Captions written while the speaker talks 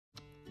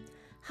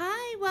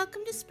Hi,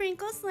 welcome to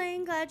Sprinkles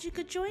Lane. Glad you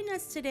could join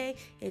us today.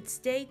 It's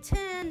day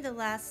 10, the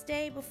last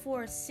day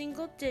before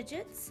single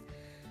digits.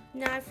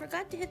 Now, I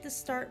forgot to hit the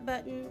start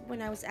button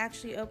when I was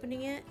actually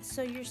opening it,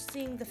 so you're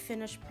seeing the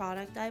finished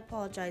product. I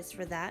apologize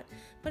for that,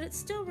 but it's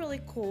still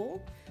really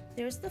cool.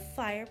 There's the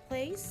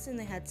fireplace, and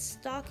they had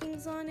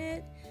stockings on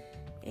it,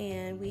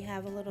 and we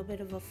have a little bit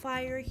of a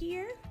fire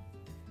here.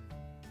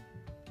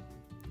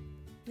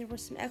 There were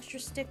some extra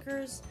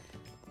stickers,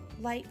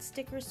 light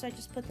stickers, so I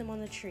just put them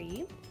on the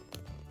tree.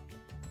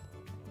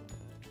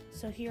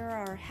 So here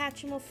are our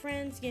Hatchimal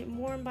friends getting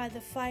warm by the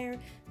fire.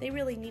 They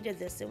really needed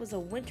this. It was a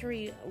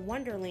wintry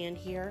wonderland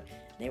here.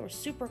 They were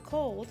super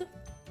cold.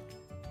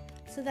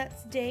 So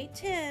that's day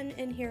 10,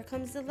 and here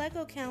comes the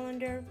Lego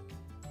calendar.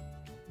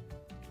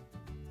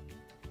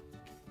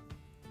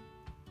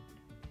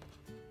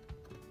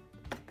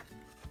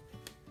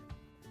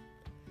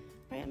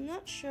 Right, I'm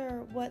not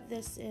sure what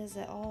this is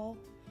at all.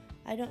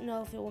 I don't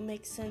know if it will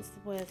make sense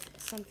with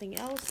something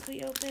else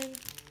we open.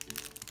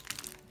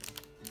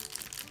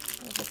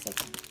 If it's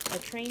like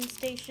a train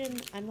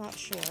station, I'm not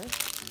sure.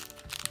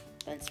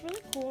 But it's really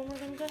cool, and we're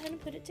going to go ahead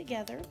and put it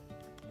together.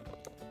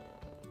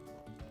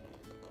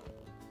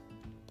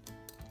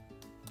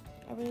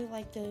 I really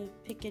like the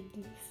picket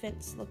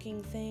fence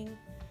looking thing.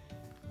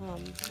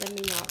 That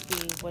may not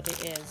be what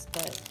it is,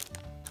 but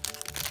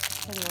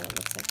that's kind of what it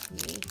looks like to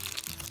me.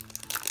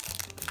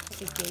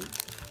 Like a gate.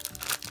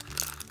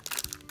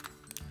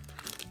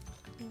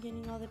 I'm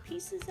getting all the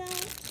pieces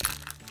out.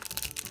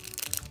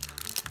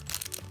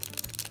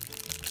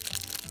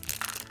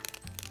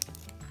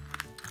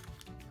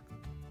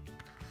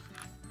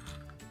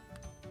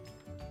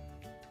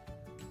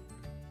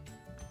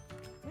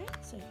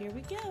 Right, so here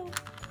we go.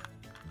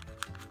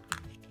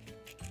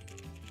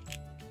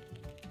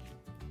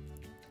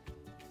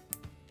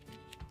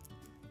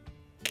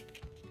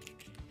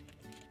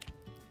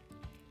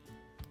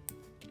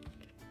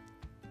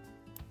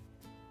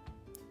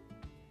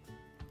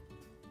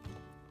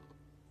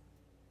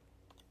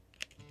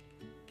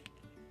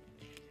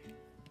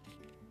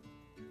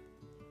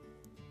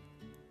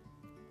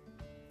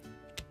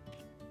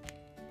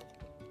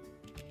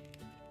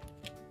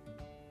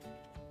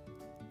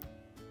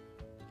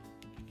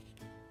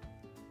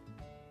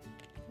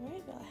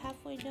 Alright, about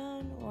halfway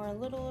done, or a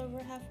little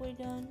over halfway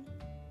done.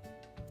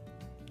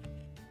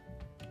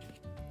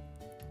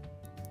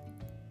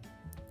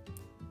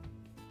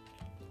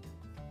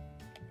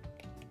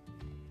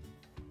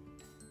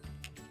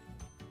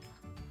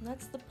 And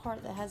that's the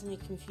part that has me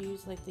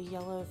confused, like the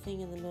yellow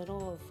thing in the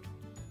middle of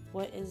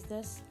what is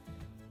this.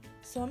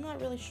 So I'm not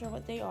really sure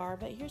what they are,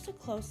 but here's a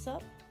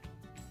close-up.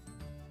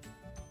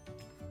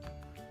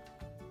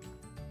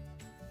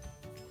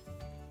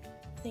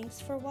 Thanks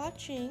for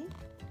watching.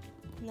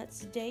 And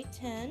that's day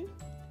 10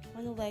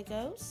 on the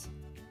Legos.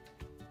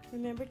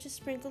 Remember to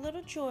sprinkle a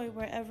little joy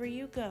wherever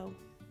you go.